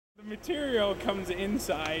The material comes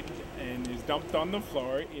inside and is dumped on the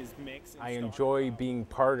floor, is mixed. I enjoy being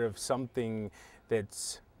part of something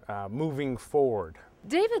that's moving forward.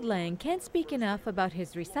 David Lang can't speak enough about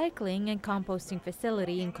his recycling and composting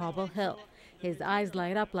facility in Cobble Hill. His eyes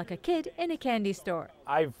light up like a kid in a candy store.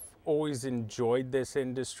 I've always enjoyed this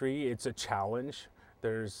industry. It's a challenge.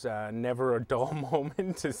 There's never a dull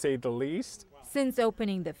moment, to say the least. Since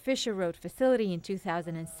opening the Fisher Road facility in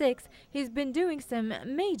 2006, he's been doing some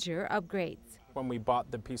major upgrades. When we bought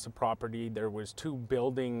the piece of property, there was 2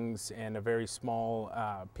 buildings and a very small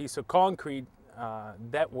piece of concrete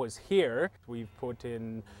that was here. We've put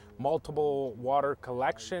in multiple water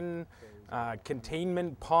collection,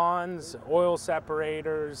 containment ponds, oil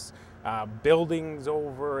separators, buildings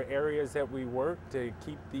over areas that we work to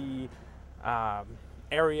keep the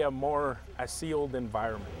area more a sealed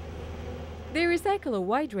environment. They recycle a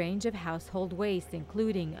wide range of household waste,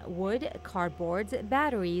 including wood, cardboards,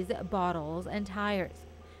 batteries, bottles, and tires.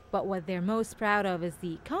 But what they're most proud of is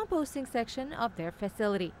the composting section of their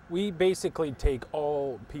facility. We basically take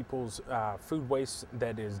all people's food waste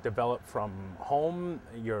that is developed from home,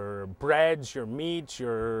 your breads, your meats,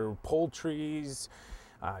 your poultries,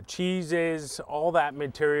 cheeses, all that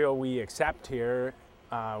material we accept here.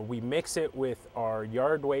 We mix it with our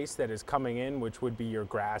yard waste that is coming in, which would be your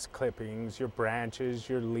grass clippings, your branches,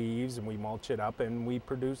 your leaves, and we mulch it up and we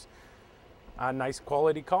produce a nice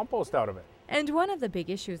quality compost out of it. And one of the big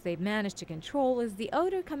issues they've managed to control is the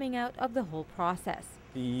odor coming out of the whole process.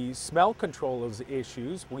 The smell control is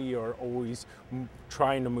issues. We are always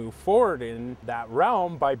trying to move forward in that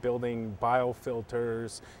realm by building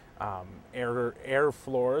biofilters, air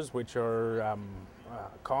floors, which are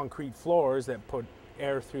concrete floors that put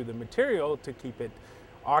air through the material to keep it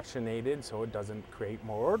oxygenated so it doesn't create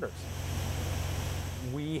more odors.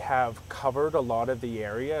 We have covered a lot of the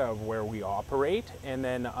area of where we operate, and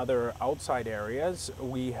then other outside areas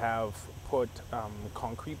we have put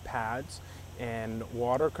concrete pads and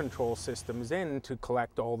water control systems in to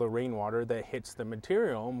collect all the rainwater that hits the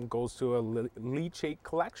material and goes to a leachate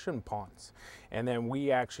collection ponds. And then we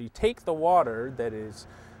actually take the water that is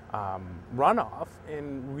runoff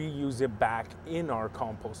and reuse it back in our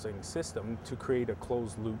composting system to create a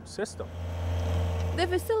closed loop system. The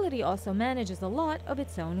facility also manages a lot of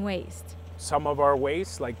its own waste. Some of our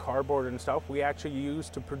waste, like cardboard and stuff, we actually use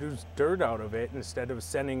to produce dirt out of it instead of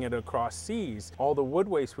sending it across seas. All the wood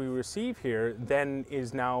waste we receive here then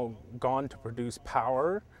is now gone to produce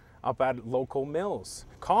power up at local mills.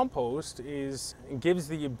 Compost gives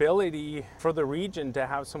the ability for the region to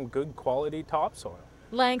have some good quality topsoil.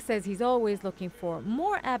 Lang says he's always looking for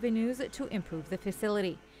more avenues to improve the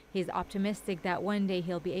facility. He's optimistic that one day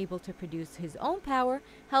he'll be able to produce his own power,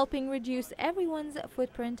 helping reduce everyone's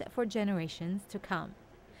footprint for generations to come.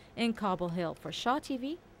 In Cobble Hill for Shaw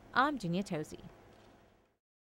TV, I'm Dunya Tosi.